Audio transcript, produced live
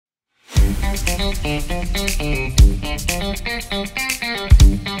All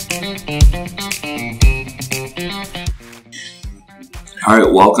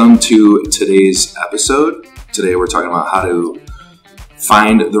right, welcome to today's episode. Today we're talking about how to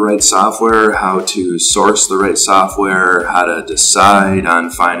find the right software, how to source the right software, how to decide on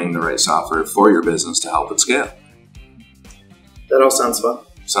finding the right software for your business to help it scale. That all sounds fun.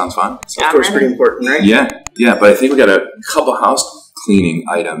 Sounds fun? Software's pretty important, right? Yeah, but I think we got a couple house cleaning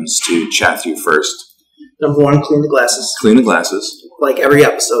items to chat through first. Number one, clean the glasses. Clean the glasses. Like every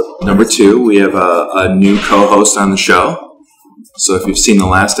episode. Number two, we have a new co-host on the show. So if you've seen the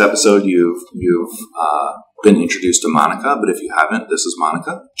last episode, you've been introduced to Monica. But if you haven't, this is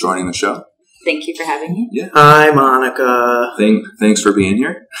Monica joining the show. Thank you for having me. Yeah. Hi, Monica. Thanks for being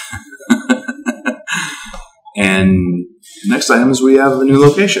here. And next item is we have a new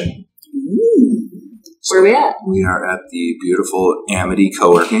location. Where are we at? We are at the beautiful Amity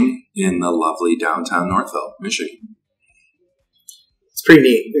Co-working in the lovely downtown Northville, Michigan. It's pretty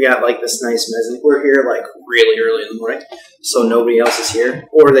neat. We got like this nice mezzanine. We're here like really early in the morning, so nobody else is here,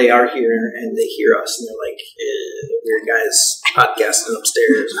 or they are here and they hear us and they're like, "Weird guys podcasting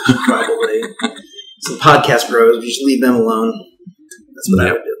upstairs." We should probably some podcast bros. We should leave them alone. That's what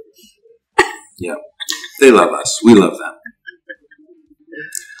I would do. Yeah, they love us. We love them.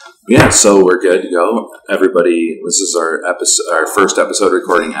 Yeah, so we're good to go. Everybody, this is our first episode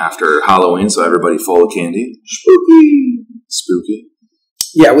recording after Halloween, so everybody full of candy. Spooky.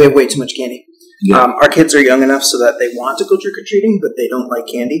 Yeah, we have way too much candy. Yeah. Our kids are young enough so that they want to go trick-or-treating, but they don't like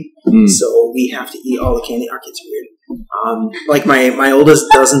candy. So we have to eat all the candy. Our kids are weird. Like my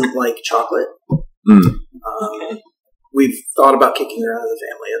oldest doesn't like chocolate. We've thought about kicking her out of the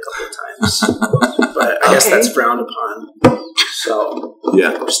family a couple of times, but I guess that's frowned upon. So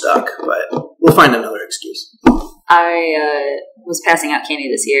yeah, we're stuck, but we'll find another excuse. I was passing out candy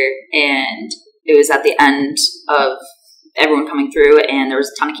this year, and it was at the end of everyone coming through, and there was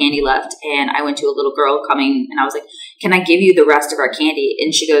a ton of candy left, and I went to a little girl coming, and I was like, "Can I give you the rest of our candy?"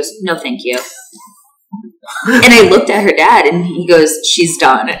 And she goes, "No, thank you." And I looked at her dad, and he goes, "She's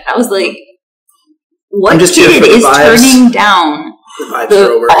done." I was like, what kid is turning down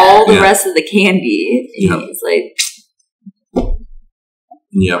all the rest of the candy? Yep. He's like,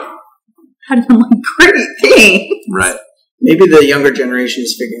 yep. I'm like, great thing. Right. Maybe the younger generation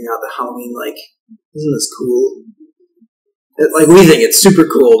is figuring out that Halloween, like, isn't this cool? Like, we think it's super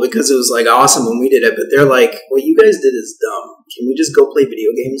cool because it was, like, awesome when we did it, but they're like, what you guys did is dumb. Can we just go play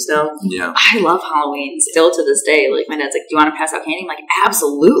video games now? Yeah. I love Halloween still to this day. Like, my dad's like, do you want to pass out candy? I'm like,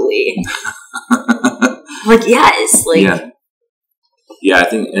 absolutely. Like, yes. Like, yeah, I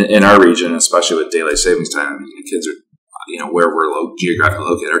think in our region, especially with daylight savings time, I mean, the kids are, where we're geographically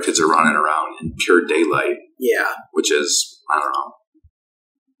located, our kids are running around in pure daylight. Yeah. Which is, I don't know,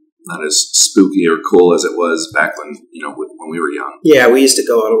 not as spooky or cool as it was back when we were young. Yeah, we used to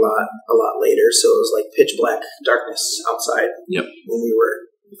go out a lot later, so it was like pitch black darkness outside. Yep. When we were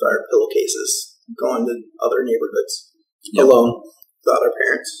with our pillowcases going to other neighborhoods alone without our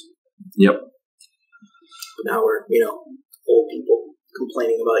parents. Yep. But now we're, old people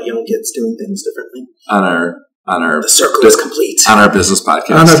complaining about young kids doing things differently. On our the circle is complete. On our business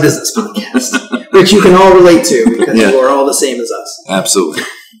podcast. On our business podcast. Which you can all relate to because you are all the same as us. Absolutely.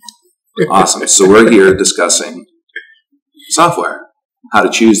 Awesome. So we're here discussing software, how to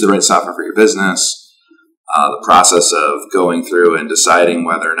choose the right software for your business, the process of going through and deciding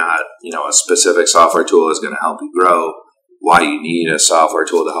whether or not, a specific software tool is going to help you grow, why you need a software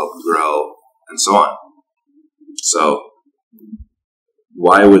tool to help you grow, and so on. So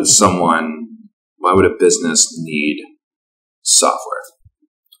why would a business need software?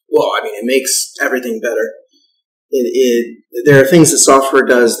 Well, I mean, it makes everything better. There are things that software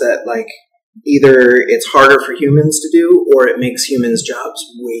does that, like, either it's harder for humans to do or it makes humans' jobs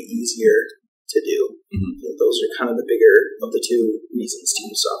way easier to do. Mm-hmm. I think those are kind of the bigger of the two reasons to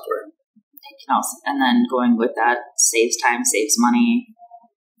use software. And then going with that, saves time, saves money.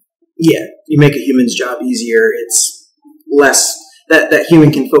 Yeah, you make a human's job easier. It's less that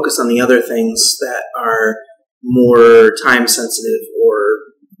human can focus on the other things that are more time sensitive or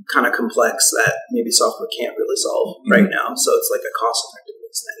kind of complex that maybe software can't really solve right now. So it's like a cost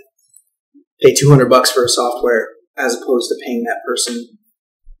effectiveness thing. Pay $200 for a software as opposed to paying that person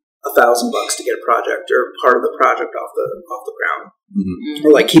 $1,000 to get a project or part of the project off the ground. Mm-hmm.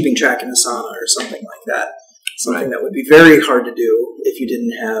 Or like keeping track in Asana or something like that. Something that would be very hard to do if you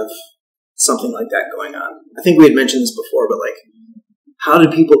didn't have something like that going on. I think we had mentioned this before, but like, how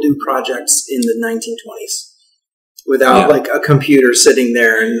did people do projects in the 1920s? Without like a computer sitting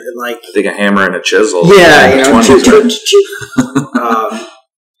there and like I think a hammer and a chisel. Yeah,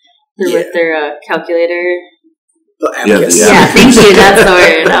 with their calculator. Abacus. Yeah, thank you. That's the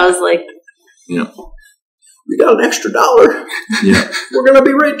word. I was like, we got an extra $1. Yeah, we're gonna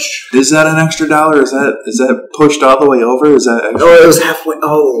be rich. Is that an extra $1? Is that pushed all the way over? Is that? Extra? Oh, it was halfway.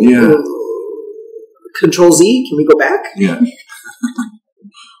 Oh, yeah. Control Z. Can we go back? Yeah.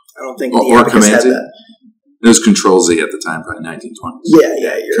 I don't think the Abacus had that. It was Control Z at the time, probably 1920s.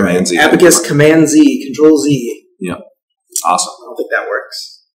 Yeah, you're Command right. Z. Abacus, Command Z, Control Z. Yeah, awesome. I don't think that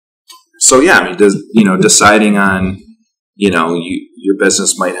works. So yeah, I mean, deciding on, your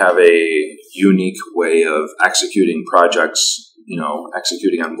business might have a unique way of executing projects,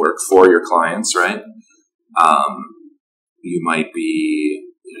 executing on work for your clients, right? You might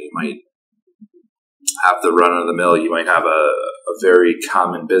have the run of the mill. You might have a very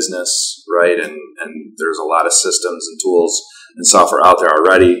common business, right? And there's a lot of systems and tools and software out there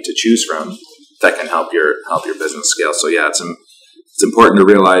already to choose from that can help your business scale. So yeah, it's important to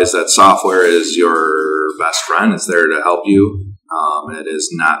realize that software is your best friend. It's there to help you. It is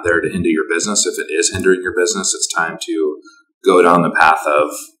not there to hinder your business. If it is hindering your business, it's time to go down the path of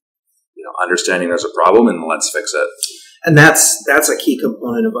understanding there's a problem and let's fix it. And that's a key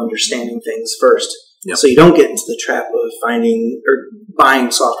component of understanding things first. Yep. So you don't get into the trap of finding or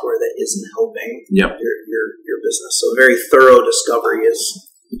buying software that isn't helping your business. So a very thorough discovery is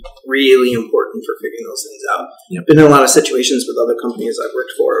really important for figuring those things out. Yep. Been in a lot of situations with other companies I've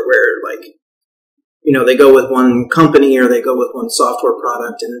worked for where they go with one company or they go with one software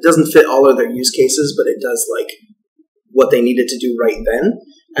product and it doesn't fit all of their use cases, but it does what they needed to do right then.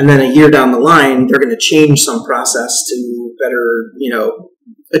 And then a year down the line, they're going to change some process to better,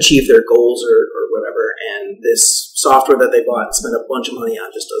 achieve their goals or whatever. And this software that they bought and spent a bunch of money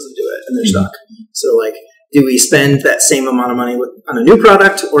on just doesn't do it, and they're stuck. So, do we spend that same amount of money on a new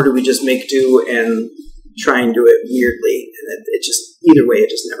product, or do we just make do and try and do it weirdly? And it just, either way, it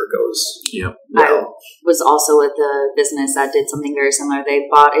just never goes. Yep. I was also with a business that did something very similar. They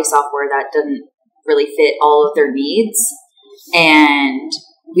bought a software that didn't really fit all of their needs, and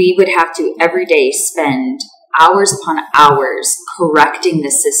we would have to every day spend hours upon hours correcting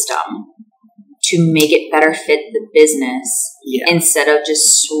the system to make it better fit the business instead of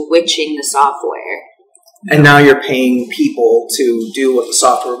just switching the software. And now you're paying people to do what the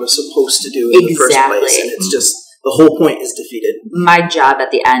software was supposed to do in the first place. And it's just, the whole point is defeated. My job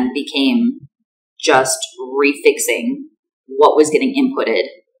at the end became just refixing what was getting inputted,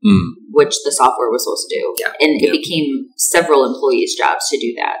 which the software was supposed to do. Yeah. And it became several employees' jobs to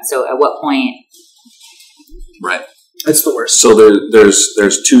do that. So at what point? Right. It's the worst. So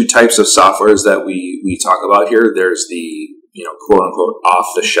there's two types of softwares that we talk about here. There's the quote unquote off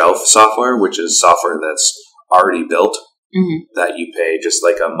the shelf software, which is software that's already built that you pay just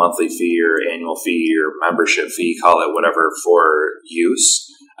like a monthly fee or annual fee or membership fee, call it whatever, for use.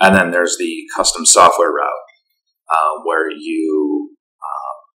 And then there's the custom software route where you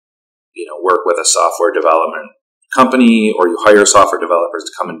work with a software development company, or you hire software developers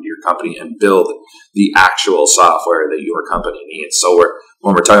to come into your company and build the actual software that your company needs. So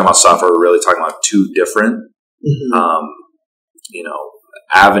when we're talking about software, we're really talking about two different,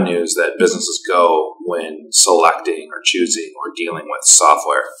 avenues that businesses go when selecting or choosing or dealing with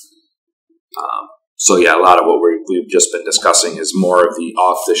software. So yeah, a lot of what we've just been discussing is more of the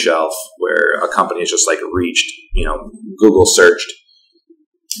off the shelf, where a company is just reached, Google searched,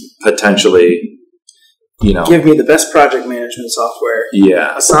 potentially, give me the best project management software.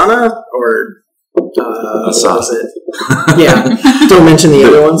 Yeah. Asana or Asana. What was it? Yeah. Don't mention the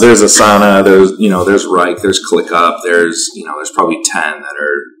other ones. There's Asana, there's Rike, there's ClickUp, there's probably 10 that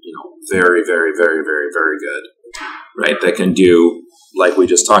are, very, very, very, very, very good. Right? That can do, like we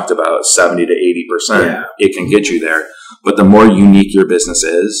just talked about, 70 to 80%. Yeah. It can get you there. But the more unique your business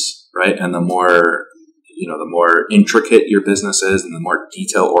is, right? And the more intricate your business is and the more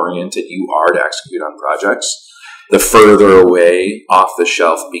detail oriented you are to execute on projects, the further away off the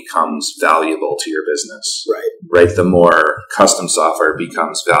shelf becomes valuable to your business. Right. The more custom software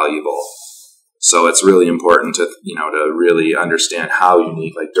becomes valuable. So it's really important to really understand how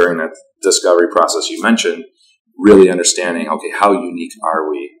unique, during that discovery process you mentioned, really understanding, okay, how unique are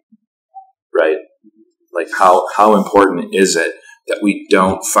we? Right? How important is it that we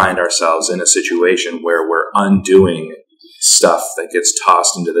don't find ourselves in a situation where we're undoing stuff that gets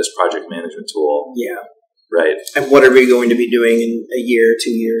tossed into this project management tool? Yeah. Right. And what are we going to be doing in a year,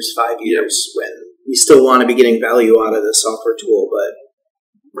 2 years, 5 years, when we still want to be getting value out of the software tool,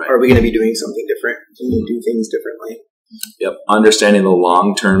 but are we going to be doing something different? Can we do things differently? Yep. Understanding the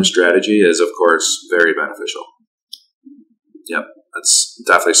long-term strategy is, of course, very beneficial. Yep. That's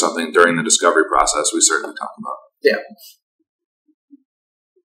definitely something during the discovery process we certainly talk about. Yeah.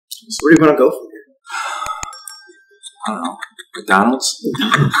 So where do you want to go from here? I don't know. McDonald's?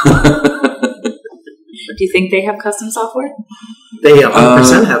 Do you think they have custom software? They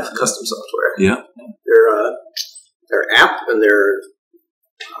 100% have custom software. Yeah. Their app and their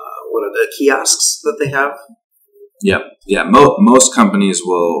what are the kiosks that they have? Yep. Yeah. Most companies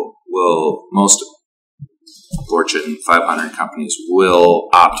most Fortune 500 companies will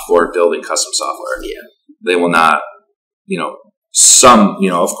opt for building custom software. Yeah. They will not,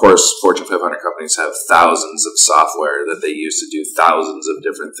 of course, Fortune 500 companies have thousands of software that they use to do thousands of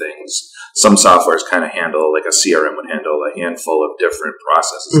different things. Some softwares kind of handle, like a CRM would handle, a handful of different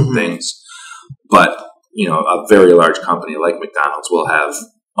processes and things. But, a very large company like McDonald's will have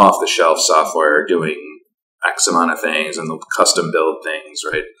off-the-shelf software doing X amount of things, and they'll custom build things,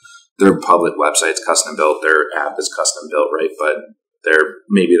 right? Their public website's custom built, their app is custom built, right? But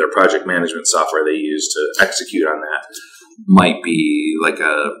maybe their project management software they use to execute on that might be like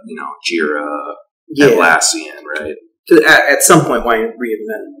a, Jira, Atlassian, right? At some point, why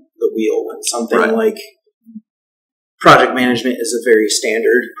reinvent the wheel when something like project management is a very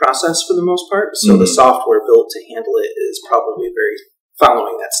standard process for the most part. So the software built to handle it is probably very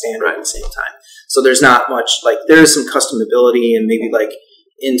following that standard at the same time. So there's not much, there is some customability and maybe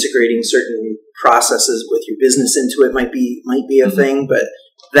integrating certain processes with your business into it might be a thing, but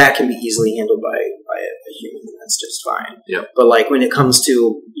that can be easily handled by a human. That's just fine. Yep. But when it comes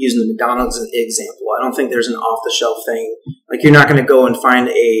to using the McDonald's example, I don't think there's an off-the-shelf thing. You're not going to go and find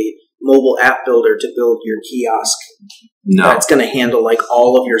a mobile app builder to build your kiosk. No. That's going to handle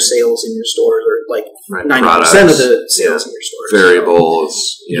all of your sales in your stores, or 90% of the sales in your stores. Variables.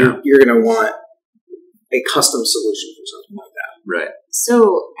 So you're going to want a custom solution for something like that. Right.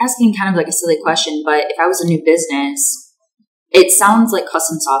 So asking kind of a silly question, but if I was a new business, it sounds like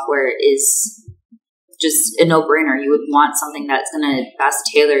custom software is just a no-brainer. You would want something that's going to best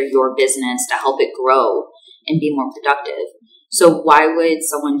tailor your business to help it grow and be more productive. So why would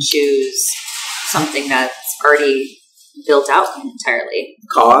someone choose something that's already built out entirely?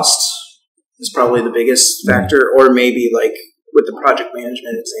 Cost is probably the biggest factor, or maybe with the project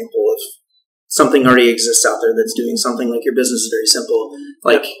management example, if something already exists out there that's doing something, your business is very simple.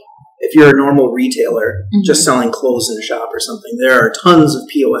 If you're a normal retailer just selling clothes in a shop or something, there are tons of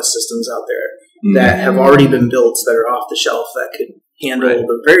POS systems out there that have already been built that are off the shelf that could handle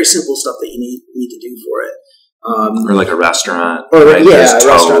the very simple stuff that you need to do for it. Or a restaurant. Or right? There's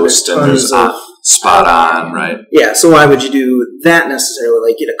Toast, restaurant. And there's spot on, right? Yeah, so why would you do that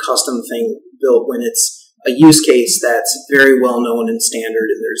necessarily? Get a custom thing built when it's a use case that's very well known and standard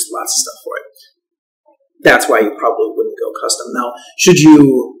and there's lots of stuff for it. That's why you probably wouldn't go custom. Now, should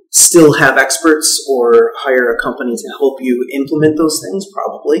you still have experts or hire a company to help you implement those things?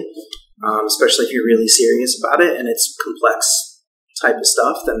 Probably, especially if you're really serious about it and it's complex type of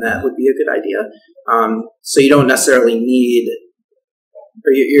stuff, then that would be a good idea. So you don't necessarily need,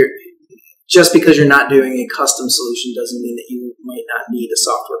 or you're just because you're not doing a custom solution doesn't mean that you might not need a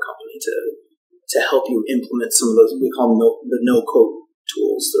software company to help you implement some of those, we call them the no-code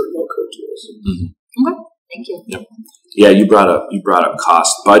tools, or no-code tools. Okay, thank you. Yep. Yeah, you brought up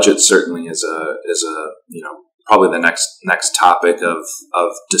cost. Budget certainly is a probably the next topic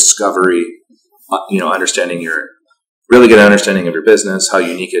of discovery. Understanding really get an understanding of your business, how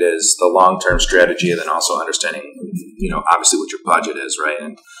unique it is, the long-term strategy, and then also understanding, obviously what your budget is, right?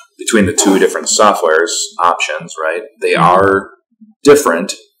 And between the two different softwares options, right, they are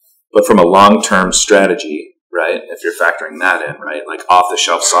different, but from a long-term strategy, right, if you're factoring that in, right,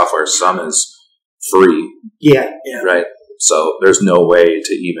 off-the-shelf software, some is free, right? So there's no way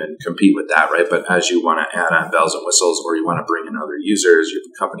to even compete with that, right? But as you want to add on bells and whistles, or you want to bring in other users, your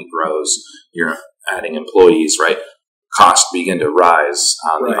company grows, you're adding employees, right? Costs begin to rise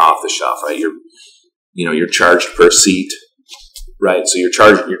on the off the shelf, right? You're charged per seat, right? So you're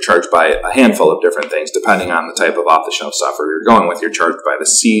charged by a handful of different things depending on the type of off the shelf software you're going with. You're charged by the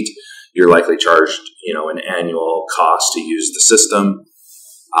seat. You're likely charged, an annual cost to use the system,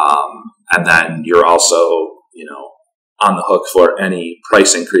 and then you're also, on the hook for any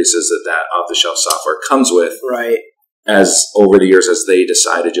price increases that off the shelf software comes with, right? As over the years, as they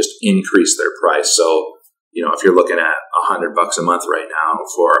decide to just increase their price. So, if you're looking at $100 a month right now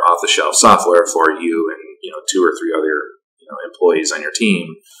for off-the-shelf software for you and, 2 or 3 other, employees on your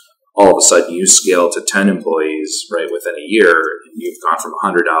team, all of a sudden you scale to 10 employees, right, within a year, and you've gone from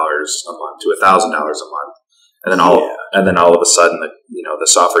 $100 a month to $1,000 a month. And then all of a sudden, the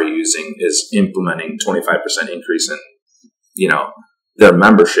software you're using is implementing 25% increase in, their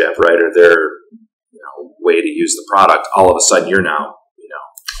membership, right, or their, way to use the product. All of a sudden you're now,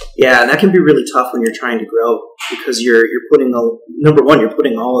 Yeah, and that can be really tough when you're trying to grow because you're putting you're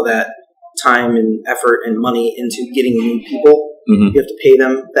putting all of that time and effort and money into getting new people. Mm-hmm. You have to pay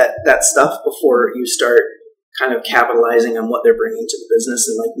them that stuff before you start kind of capitalizing on what they're bringing to the business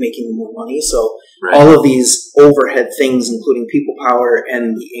and like making more money. So all of these overhead things, including people power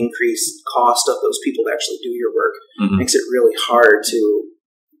and the increased cost of those people to actually do your work, makes it really hard to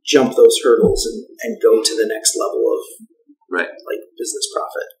jump those hurdles and go to the next level of like business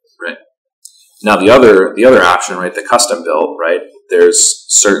profit. Right. Now the other option, right, the custom built, right, there's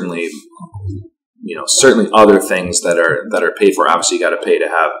certainly other things that are paid for. Obviously you got to pay to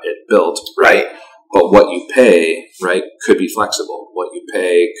have it built, right? But what you pay, right, could be flexible. What you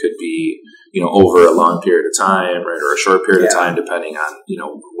pay could be, over a long period of time, right, or a short period of time, depending on,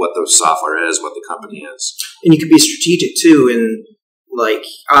 what the software is, what the company is. And you can be strategic too. And like,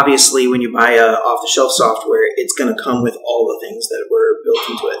 obviously, when you buy a off-the-shelf software, it's going to come with all the things that were built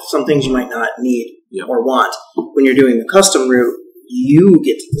into it. Some things you might not need or want. When you're doing the custom route, you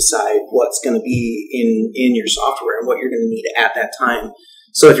get to decide what's going to be in your software and what you're going to need at that time.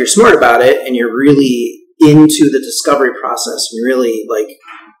 So if you're smart about it and you're really into the discovery process and really like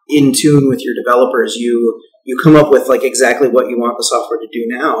in tune with your developers, you come up with like exactly what you want the software to do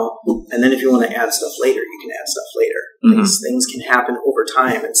now. And then if you want to add stuff later, you can add stuff later. Things can happen over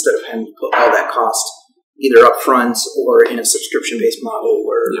time instead of having to put all that cost either up front or in a subscription-based model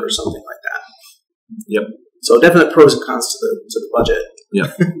or something like that. Yep. So definite pros and cons to the budget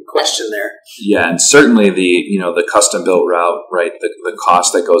question there. Yeah, and certainly the custom built route, right? The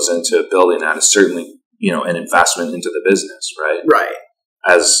cost that goes into building that is certainly an investment into the business, right? Right.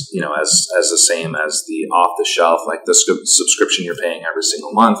 As the same as the off the shelf, like the subscription you're paying every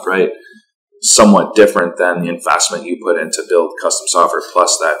single month, right? Somewhat different than the investment you put in to build custom software.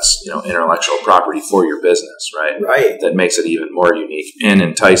 Plus, that's intellectual property for your business, right? Right. That makes it even more unique and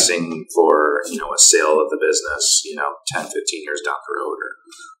enticing for a sale of the business, 10, 15 years down the road, or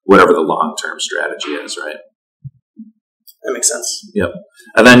whatever the long term strategy is, right? That makes sense. Yep.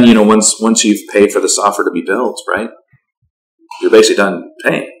 And then once you've paid for the software to be built, right? You're basically done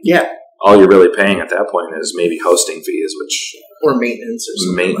paying. Yeah. All you're really paying at that point is maybe hosting fees, or maintenance or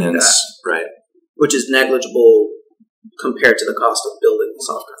something like that. Right. Which is negligible compared to the cost of building the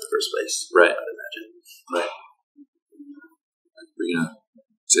software in the first place. Right. I'd imagine. Right. Were you gonna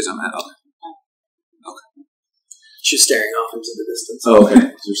say something? Okay. She's staring off into the distance. Oh, okay.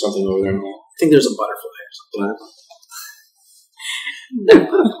 Is there something over there? I think there's a butterfly or something.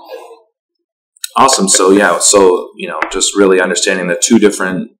 Awesome. So just really understanding the two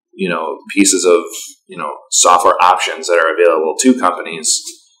different pieces of software options that are available to companies,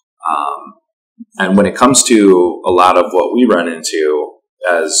 and when it comes to a lot of what we run into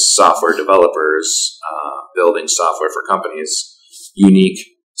as software developers, building software for companies, unique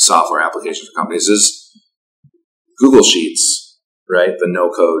software applications for companies, is Google Sheets, right? The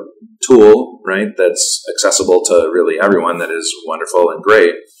no-code tool, right? That's accessible to really everyone. That is wonderful and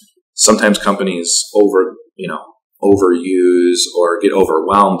great. Sometimes companies overuse or get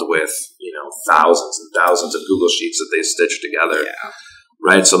overwhelmed with thousands and thousands of Google Sheets that they stitch together,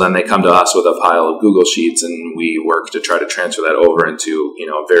 right? So then they come to us with a pile of Google Sheets, and we work to try to transfer that over into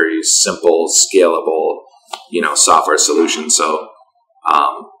a very simple, scalable software solution. So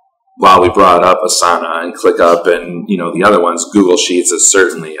while we brought up Asana and ClickUp and the other ones, Google Sheets is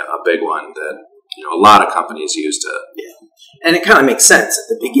certainly a big one that a lot of companies use to. And it kind of makes sense. At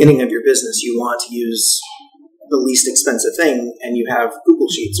the beginning of your business, you want to use the least expensive thing, and you have Google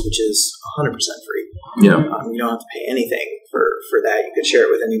Sheets, which is 100% free. Yeah. You don't have to pay anything for that. You could share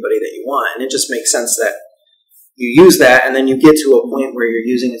it with anybody that you want. And it just makes sense that you use that, and then you get to a point where you're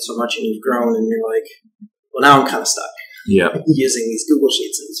using it so much and you've grown, and you're like, well, now I'm kind of stuck using these Google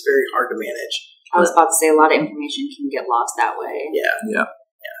Sheets, and it's very hard to manage. I was about to say a lot of information can get lost that way. Yeah.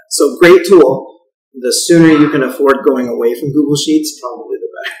 So great tool. The sooner you can afford going away from Google Sheets, probably the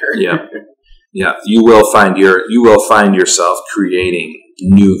better. Yeah. You will find yourself creating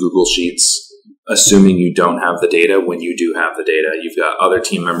new Google Sheets, assuming you don't have the data. When you do have the data, you've got other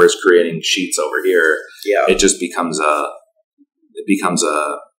team members creating sheets over here. Yeah. It just becomes an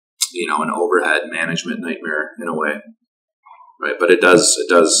overhead management nightmare in a way. Right. But it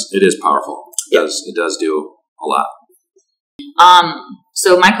is powerful. It does do a lot.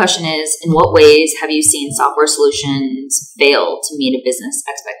 So my question is, in what ways have you seen software solutions fail to meet a business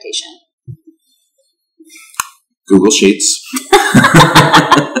expectation? Google Sheets.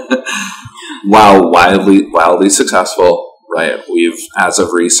 While wildly successful, right? As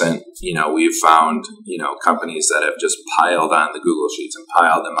of recent, we've found, companies that have just piled on the Google Sheets and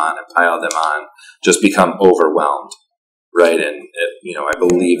piled them on, just become overwhelmed, right? And I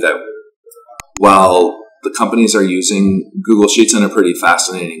believe that while the companies are using Google Sheets in a pretty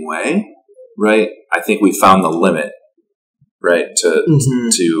fascinating way, right? I think we found the limit, right,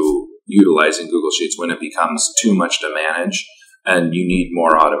 to utilizing Google Sheets when it becomes too much to manage and you need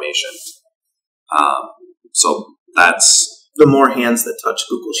more automation. So that's... The more hands that touch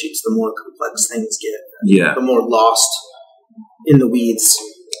Google Sheets, the more complex things get. Yeah. The more lost in the weeds.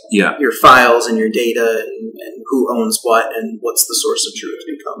 Yeah. Your files and your data and who owns what and what's the source of truth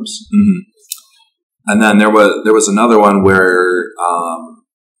becomes. Mm-hmm. And then there was another one where,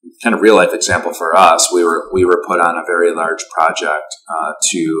 kind of real life example for us, we were put on a very large project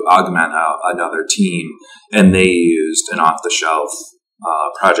to augment another team, and they used an off the shelf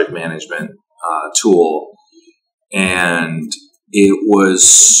project management tool, and it was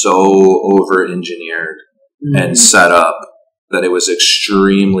so over engineered and set up that it was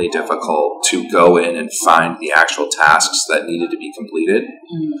extremely difficult to go in and find the actual tasks that needed to be completed.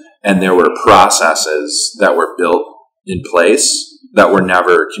 And there were processes that were built in place that were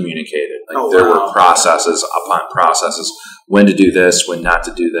never communicated. There were processes upon processes. When to do this, when not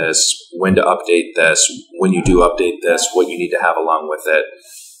to do this, when to update this, when you do update this, what you need to have along with it.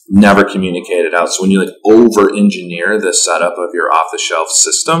 Never communicated out. So when you over-engineer the setup of your off-the-shelf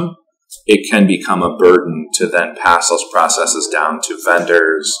system, it can become a burden to then pass those processes down to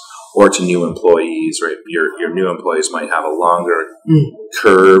vendors or to new employees, right? Your new employees might have a longer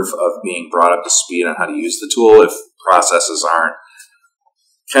curve of being brought up to speed on how to use the tool if processes aren't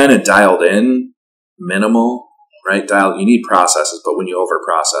kind of dialed in, minimal, right? You need processes, but when you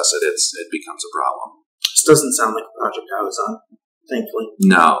over-process it, it becomes a problem. This doesn't sound like a project I was on, thankfully.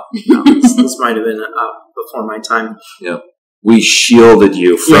 No. This might have been before my time. Yeah. We shielded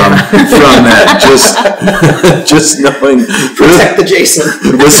you from that. Just knowing. Protect the Jason.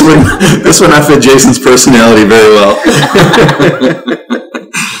 This one I fit Jason's personality very well.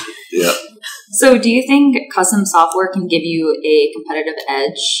 Yeah. So, do you think custom software can give you a competitive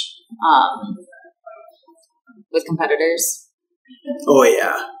edge with competitors? Oh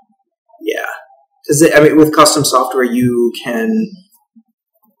yeah, because with custom software, you can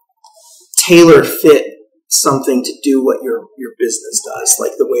tailor fit something to do what your business does,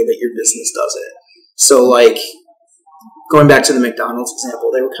 like the way that your business does it. So, going back to the McDonald's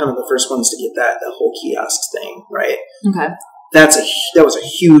example, they were kind of the first ones to get that whole kiosk thing, right? Okay. That was a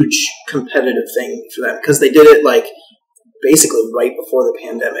huge competitive thing for them because they did it basically right before the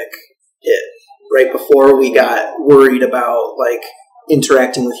pandemic hit, right before we got worried about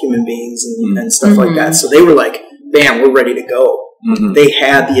interacting with human beings and stuff like that. So they were bam, we're ready to go. Mm-hmm. They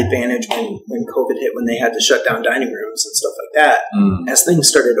had the advantage when COVID hit, when they had to shut down dining rooms and stuff like that. As things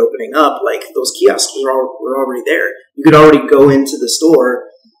started opening up, those kiosks were already there. You could already go into the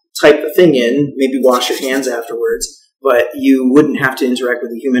store, type the thing in, maybe wash your hands afterwards, but you wouldn't have to interact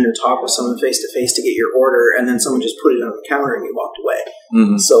with a human or talk with someone face to face to get your order, and then someone just put it on the counter and you walked away.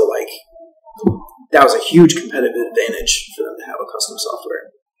 Mm-hmm. So that was a huge competitive advantage for them to have a custom software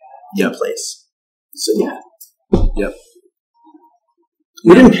in place. So yeah. Yep.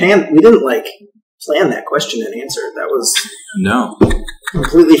 We didn't plan that question and answer. That was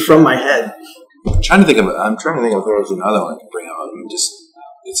completely from my head. I'm trying to think of if there's another one I can bring up.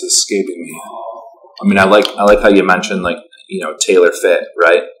 It's escaping me. I mean, I like how you mentioned tailor fit,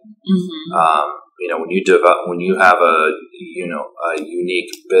 right? Mm-hmm. When you have a unique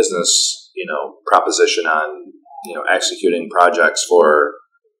business proposition on executing projects for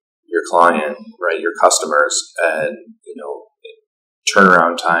your client, right, your customers, and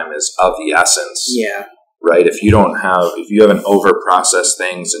turnaround time is of the essence. Yeah. Right? If you haven't over-processed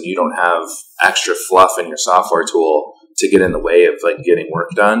things and you don't have extra fluff in your software tool to get in the way of getting work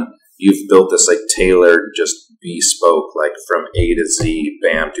done, you've built this tailored, just bespoke, from A to Z,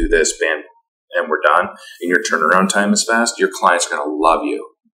 bam, do this, bam, and we're done. And your turnaround time is fast. Your clients are going to love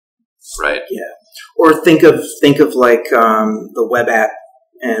you. Right? Yeah. Or think of the web app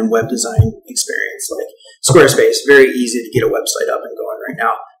and web design experience. Squarespace, very easy to get a website up and going right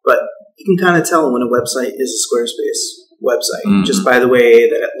now. But you can kind of tell when a website is a Squarespace website just by the way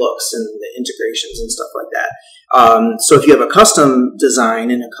that it looks and the integrations and stuff like that. So if you have a custom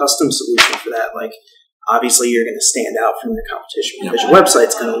design and a custom solution for that, obviously you're going to stand out from your competition because your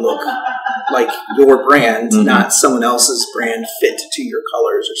website's going to look like your brand, not someone else's brand fit to your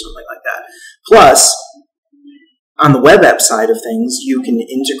colors or something like that. Plus, on the web app side of things, you can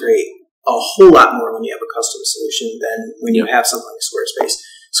integrate a whole lot more when you have a custom solution than when you have something like Squarespace.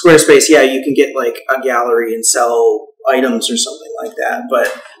 Squarespace, you can get a gallery and sell items or something like that,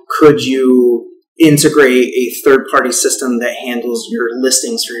 but could you integrate a third-party system that handles your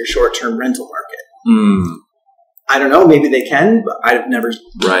listings for your short-term rental market? I don't know. Maybe they can, but I've never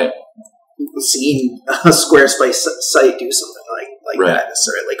seen a Squarespace site do something like that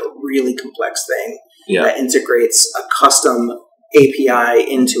necessarily, like a really complex thing that integrates a custom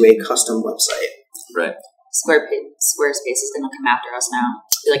API into a custom website. Right. Squarespace is going to come after us now.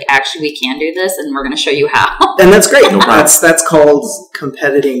 Be like, actually, we can do this, and we're going to show you how. And that's great. That's called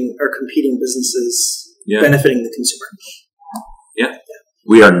competing businesses benefiting the consumer. Yeah.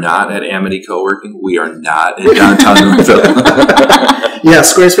 We are not at Amity Co-working. We are not in downtown Louisville. Yeah,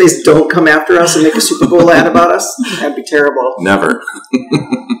 Squarespace, don't come after us and make a Super Bowl ad about us. That'd be terrible. Never.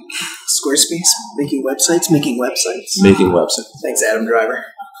 Squarespace, making websites. Making websites. Thanks, Adam Driver.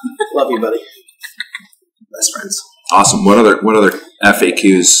 Love you, buddy. Best friends. Awesome. What other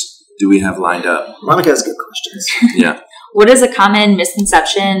FAQs do we have lined up? Monica has good questions. Yeah. What is a common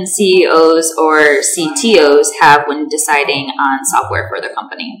misconception CEOs or CTOs have when deciding on software for their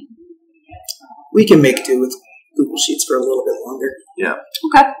company? We can make do with Google Sheets for a little bit longer. Yeah.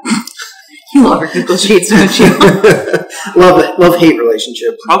 Okay. You love our Google Sheets, don't you? Love-hate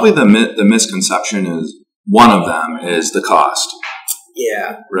relationship. Probably the misconception is, one of them is the cost.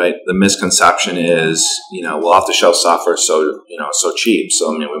 Yeah. Right. The misconception is, well, off-the-shelf software is so cheap.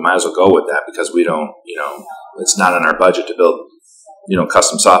 So, we might as well go with that because we don't, it's not in our budget to build,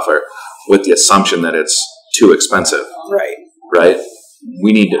 custom software, with the assumption that it's too expensive. Right. Right.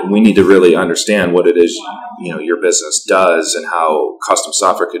 We need to really understand what it is, your business does and how custom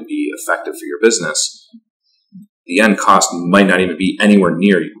software could be effective for your business. The end cost might not even be anywhere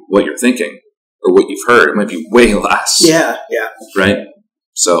near what you're thinking or what you've heard. It might be way less. Yeah. Right?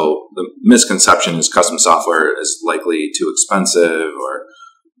 So the misconception is custom software is likely too expensive or,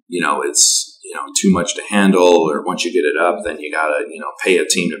 it's, too much to handle, or once you get it up, then you gotta, pay a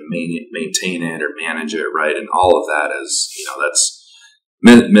team to maintain it or manage it, right? And all of that is, that's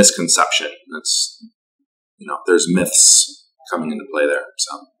misconception. That's, there's myths coming into play there.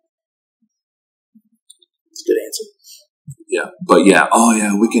 So. It's a good answer. Yeah. But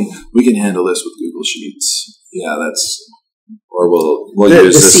we can handle this with Google Sheets. Yeah, or we'll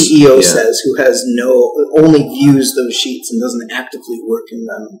use the this. CEO says, who has only views those sheets and doesn't actively work in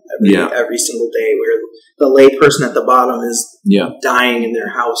them every single day, where the layperson at the bottom is dying in their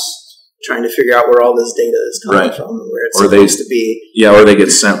house trying to figure out where all this data is coming from and where it's supposed to be. Yeah, or they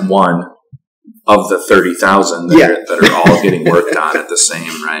get sent one of the 30,000 that are all getting worked on at the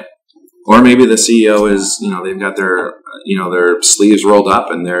same, right? Or maybe the CEO is, they've got their, their sleeves rolled up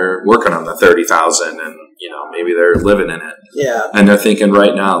and they're working on the 30,000 and, maybe they're living in it. Yeah. And they're thinking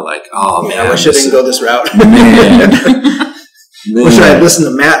right now, like, oh, man. I wish I didn't go this route. Man. Wish I had listened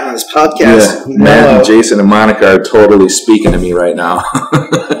to Matt on his podcast. Yeah. Matt and Jason and Monica are totally speaking to me right now.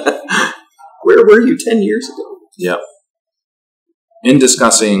 Where were you 10 years ago? Yep. In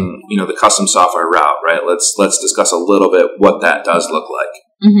discussing, the custom software route, right? Let's discuss a little bit what that does look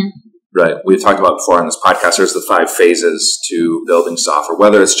like. Mm-hmm. Right. We've talked about before on this podcast, there's the 5 phases to building software,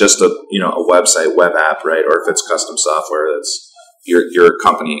 whether it's just a website, web app, right? Or if it's custom software that's your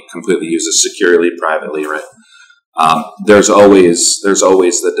company completely uses securely, privately, right? There's always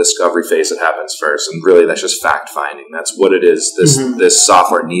the discovery phase that happens first. And really that's just fact finding. That's what it is this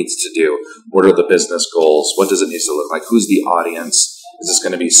software needs to do. What are the business goals? What does it need to look like? Who's the audience? Is this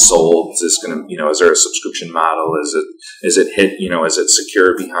going to be sold? Is this going to, is there a subscription model? Is it hit, is it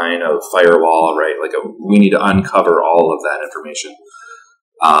secure behind a firewall, right? We need to uncover all of that information.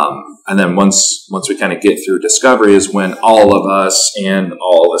 And then once we kind of get through discovery is when all of us and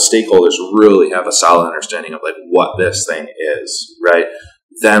all the stakeholders really have a solid understanding of what this thing is, right?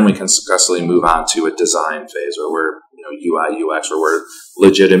 Then we can successfully move on to a design phase where we're, UI, UX, where we're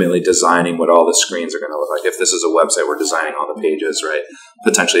legitimately designing what all the screens are going to look like. If this is a website, we're designing all the pages, right?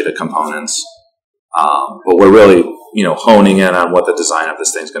 Potentially the components. But we're really, honing in on what the design of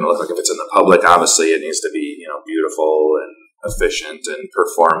this thing is going to look like. If it's in the public, obviously it needs to be, beautiful and efficient and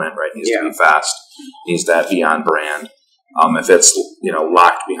performant, right? It needs to be fast. It needs to be on brand. If it's,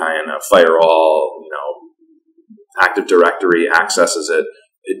 locked behind a firewall, Active Directory accesses it,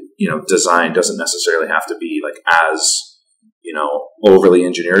 design doesn't necessarily have to be as, overly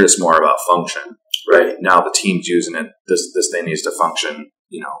engineered. It's more about function, right? Now the team's using it. This thing needs to function,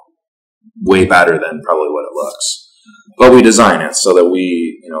 way better than probably what it looks. But we design it so that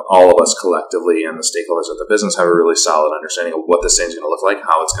we, all of us collectively and the stakeholders of the business have a really solid understanding of what this thing's going to look like,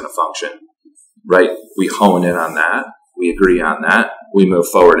 how it's going to function, right? We hone in on that. We agree on that. We move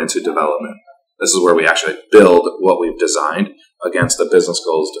forward into development. This is where we actually build what we've designed against the business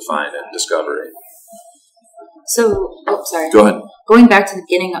goals defined in discovery. So, sorry. Go ahead. Going back to the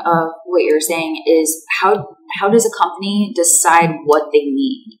beginning of what you were saying is how does a company decide what they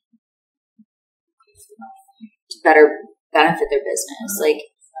need? to better benefit their business? Like,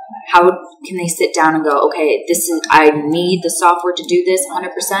 how can they sit down and go, okay, I need the software to do this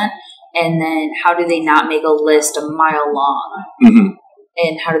 100%, and then how do they not make a list a mile long? Mm-hmm.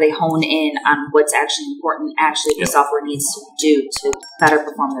 And how do they hone in on what's actually important, the software needs to do to better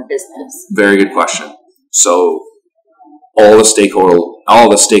perform their business? Very good question. So all the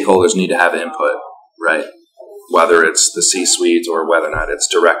stakeholders need to have input, right? Whether it's the C-suite or whether or not it's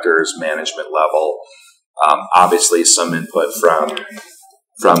directors, management level. Obviously, some input from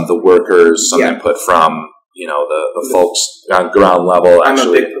the workers, some input from the folks on ground level. Actually, I'm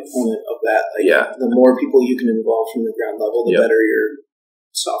a big proponent of that. Like, the more people you can involve from the ground level, the better your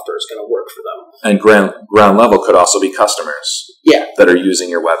software is going to work for them. And ground level could also be customers that are using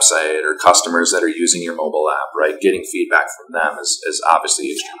your website or customers that are using your mobile app, right? Getting feedback from them is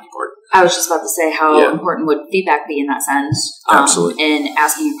obviously extremely important. I was just about to say, how important would feedback be in that sense? Absolutely. And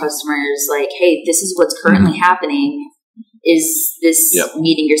asking your customers, like, hey, this is what's currently happening. Is this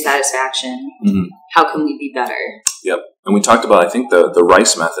meeting your satisfaction? Mm-hmm. How can we be better? Yep. And we talked about, I think, the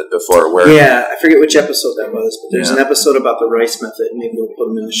rice method before. Where I forget which episode that was, but there's an episode about the rice method. Maybe we'll put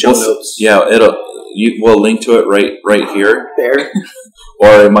them in the show notes. Yeah, we'll link to it right here. There.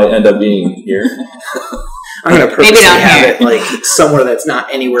 Or it might end up being here. I'm going to purposely have it like somewhere that's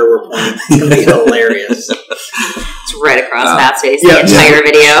not anywhere we're pointing. It's going to be hilarious. It's right across Matt's face, the entire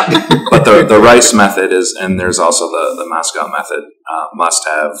video. But the rice method is, and there's also the Moscow method. Must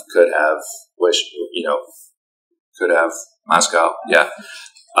have, could have, wish, could have, Moscow,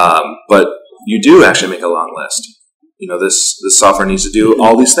 but you do actually make a long list. This software needs to do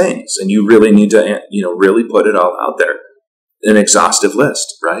all these things, and you really need to, really put it all out there. An exhaustive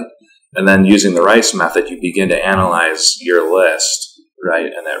list, right? And then using the rice method, you begin to analyze your list, right?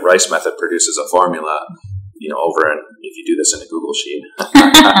 And that rice method produces a formula, if you do this in a Google sheet,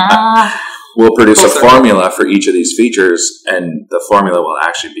 we'll produce a formula for each of these features, and the formula will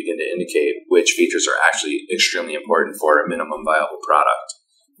actually begin to indicate which features are actually extremely important for a minimum viable product.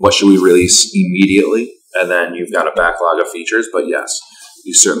 What should we release immediately? And then you've got a backlog of features, but yes,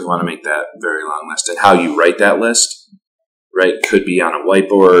 you certainly want to make that very long list. And how you write that list, right, could be on a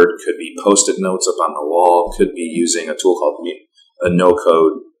whiteboard, could be Post-it notes up on the wall, could be using a tool called a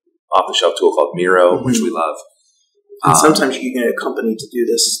no-code off-the-shelf tool called Miro, which we love. And sometimes you can get a company to do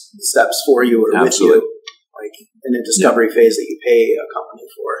this steps for you or with you, like in a discovery phase that you pay a company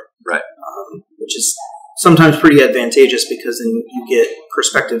for. Right. Which is sometimes pretty advantageous because then you get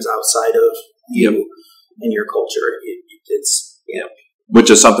perspectives outside of you and your culture. Which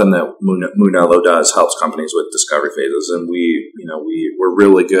is something that Munello does, helps companies with discovery phases, and we're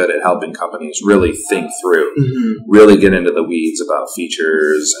really good at helping companies really think through, really get into the weeds about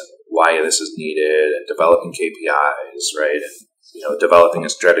features and why this is needed, and developing KPIs, right? And developing a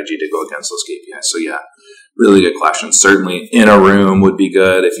strategy to go against those KPIs. So really good question. Certainly, in a room would be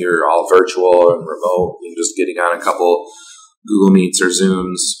good if you're all virtual and remote. You're just getting on a couple Google Meets or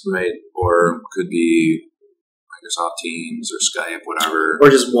Zooms, right? Or could be Microsoft Teams or Skype, whatever. Or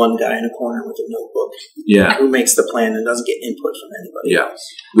just one guy in a corner with a notebook. Yeah. Who makes the plan and doesn't get input from anybody else.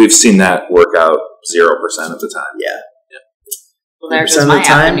 We've seen that work out 0% of the time. Yeah. Well, there's just my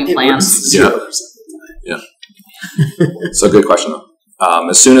afternoon plans. 0% of the time. So good question, though.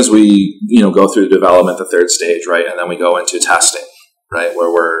 As soon as we, go through the development, the third stage, right, and then we go into testing, right,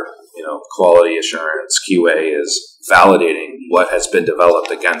 where we're, quality assurance, QA is validating what has been developed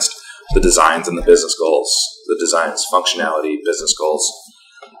against the designs and the business goals, the designs, functionality, business goals.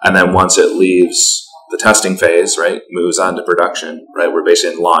 And then once it leaves the testing phase, right, moves on to production, right, we're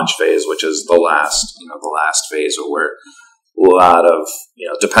basically in launch phase, which is the last phase where we're a lot of,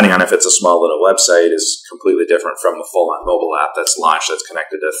 depending on if it's a small little website, is completely different from a full-on mobile app that's launched that's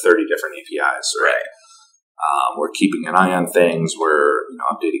connected to 30 different APIs, right? We're keeping an eye on things. We're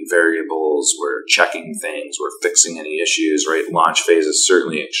updating variables. We're checking things. We're fixing any issues, right? Launch phase is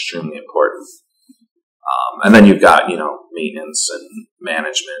certainly extremely important. And then you've got, maintenance and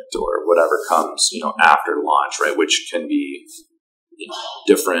management or whatever comes, after launch, right? Which can be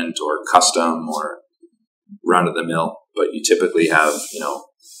different or custom or run-of-the-mill. But you typically have,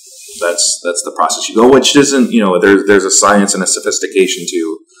 that's the process you go, which isn't, there's a science and a sophistication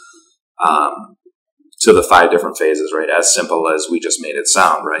to the 5 different phases, right? As simple as we just made it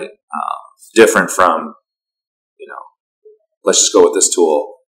sound, right? Different from, let's just go with this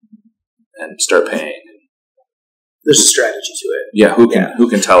tool and start paying. There's a strategy to it. Yeah, who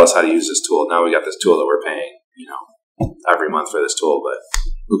can tell us how to use this tool? Now we got this tool that we're paying, every month for this tool, but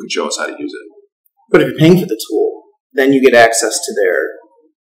who can show us how to use it? But if you're paying for the tool, then you get access to their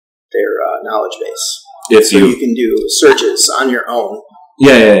knowledge base. So you can do searches on your own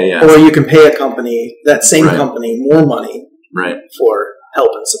Yeah. Or you can pay a company, that same company, more money for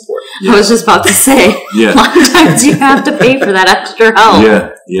help and support. I was just about to say, a lot of times you have to pay for that extra help.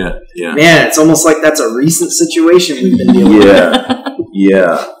 Yeah. Man, it's almost like that's a recent situation we've been dealing with.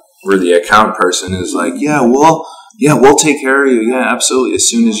 Yeah. Where the account person is like, we'll take care of you. Yeah, absolutely. As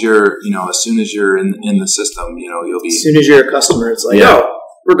soon as you're in the system, you'll be. As soon as you're a customer, it's like,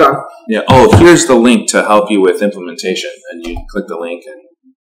 we're done. Yeah. Oh, here's the link to help you with implementation, and you click the link,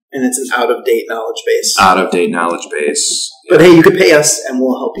 and it's an out-of-date knowledge base. But hey, you could pay us, and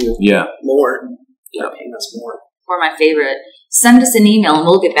we'll help you. More. Yeah. Paying us more. Or my favorite, send us an email and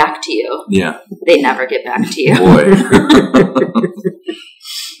we'll get back to you. Yeah. They never get back to you. Boy.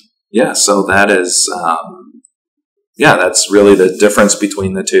 Yeah. So that is. That's really the difference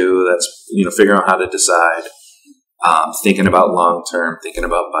between the two. That's, figuring out how to decide, thinking about long-term, thinking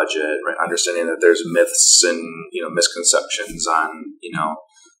about budget, right? Understanding that there's myths and, misconceptions on,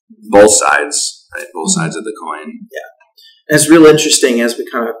 both sides, right? Both sides of the coin. Yeah. And it's real interesting as we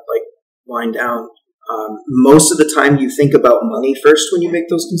kind of wind down. Most of the time you think about money first when you make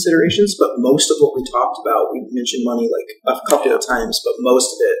those considerations, but most of what we talked about, we mentioned money a couple of times, but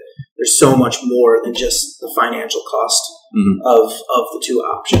most of it, there's so much more than just the financial cost of the two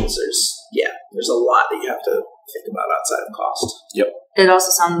options. There's a lot that you have to think about outside of cost. Yep. It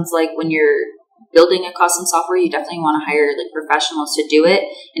also sounds like when you're building a custom software, you definitely want to hire professionals to do it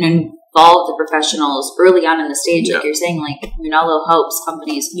and involve the professionals early on in the stage. Like you're saying, Unravel helps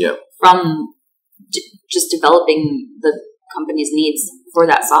companies from just developing the company's needs for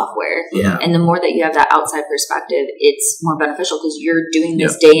that software. Yeah. And the more that you have that outside perspective, it's more beneficial because you're doing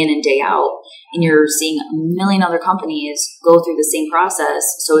this day in and day out, and you're seeing a million other companies go through the same process.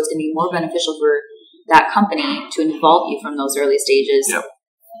 So it's going to be more beneficial for that company to involve you from those early stages. Yep.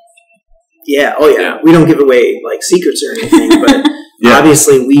 Yeah. Oh, yeah. We don't give away secrets or anything, but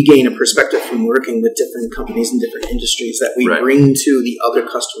obviously we gain a perspective from working with different companies in different industries that we bring to the other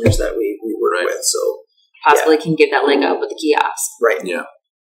customers that we work with. So possibly can give that leg up with the kiosk. Right. Yeah.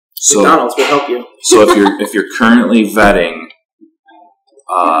 So McDonald's will help you. So if you're currently vetting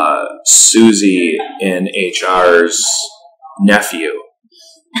Susie in HR's nephew,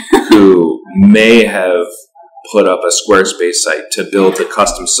 who may have put up a Squarespace site to build the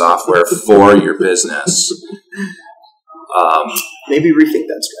custom software for your business, maybe rethink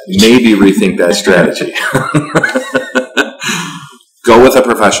that strategy. Go with a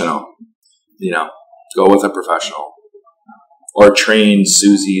professional. Go with a professional. Or train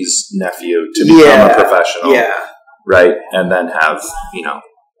Susie's nephew to become a professional. Yeah. Right? And then have,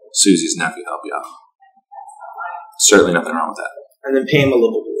 Susie's nephew help you out. Certainly nothing wrong with that. And then pay him a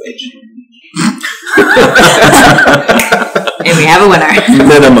livable wage. And we have a winner.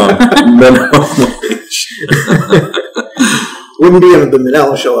 Minimum wage. Wouldn't be the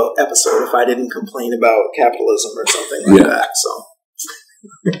Manella Show episode if I didn't complain about capitalism or something like that. So.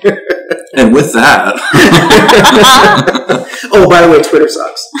 And with that. Oh, by the way, Twitter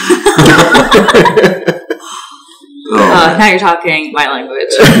sucks. Now you're talking my language.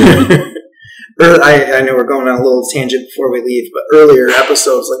 I know we're going on a little tangent before we leave, but earlier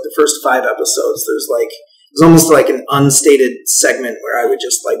episodes, the first 5 episodes, there's almost an unstated segment where I would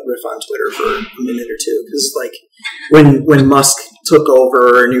just riff on Twitter for a minute or two, because when Musk took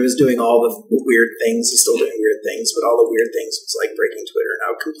over and he was doing all the weird things, he's still doing weird things, but all the weird things was breaking Twitter, and I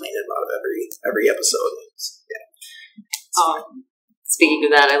would complain about it every episode. Speaking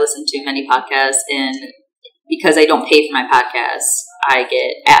of that, I listen to many podcasts, and because I don't pay for my podcasts, I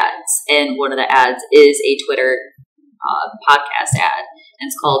get ads, and one of the ads is a Twitter podcast ad, and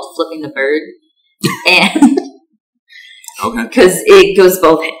it's called Flipping the Bird. And because it goes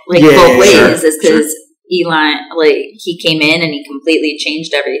both ways, is because Elon, he came in and he completely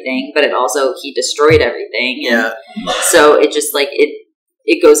changed everything, but he destroyed everything. And so it just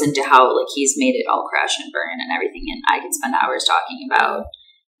it goes into how he's made it all crash and burn and everything, and I could spend hours talking about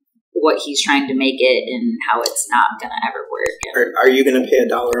what he's trying to make it and how it's not going to ever work. Are you going to pay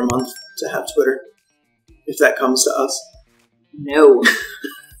 $1 a month to have Twitter if that comes to us? No.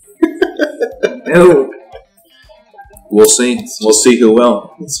 No. We'll see. We'll see who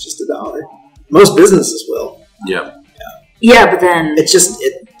will. It's just $1. Most businesses will. Yeah, but then it's just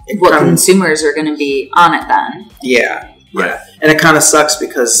consumers are going to be on it then. Yeah. Right. And it kind of sucks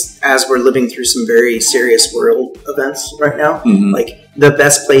because as we're living through some very serious world events right now, the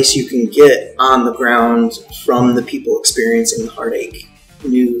best place you can get on the ground from the people experiencing the heartache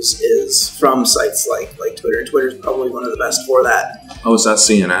news is from sites like Twitter. And Twitter is probably one of the best for that. Oh, is that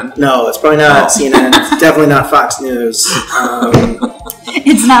CNN? No, it's probably not CNN. It's definitely not Fox News.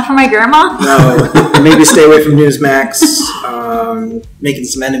 It's not for my grandma? No. Maybe stay away from Newsmax. I'm making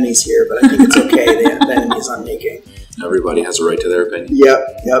some enemies here, but I think it's okay. The enemies I'm making. Everybody has a right to their opinion.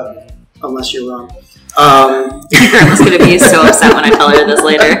 Yep. Unless you're wrong. Grandma's going to be so upset when I tell her this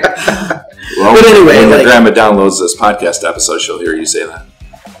later. Well, but anyway, when Grandma downloads this podcast episode, she'll hear you say that.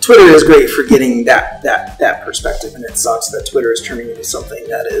 Twitter is great for getting that perspective, and it sucks that Twitter is turning into something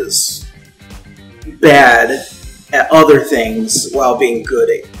that is bad at other things while being good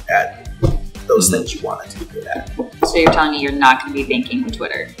at those things you want it to be good at. So you're telling me you're not going to be banking with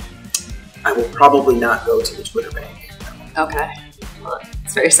Twitter? I will probably not go to the Twitter bank. Okay. Well,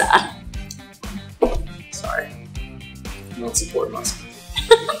 it's very sad. Sorry. I don't support Musk.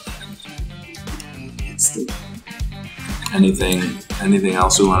 Anything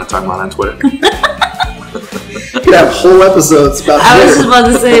else we want to talk about on Twitter? We could have whole episodes about Twitter. I was just about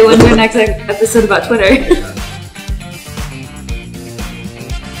to say, when's our next episode about Twitter?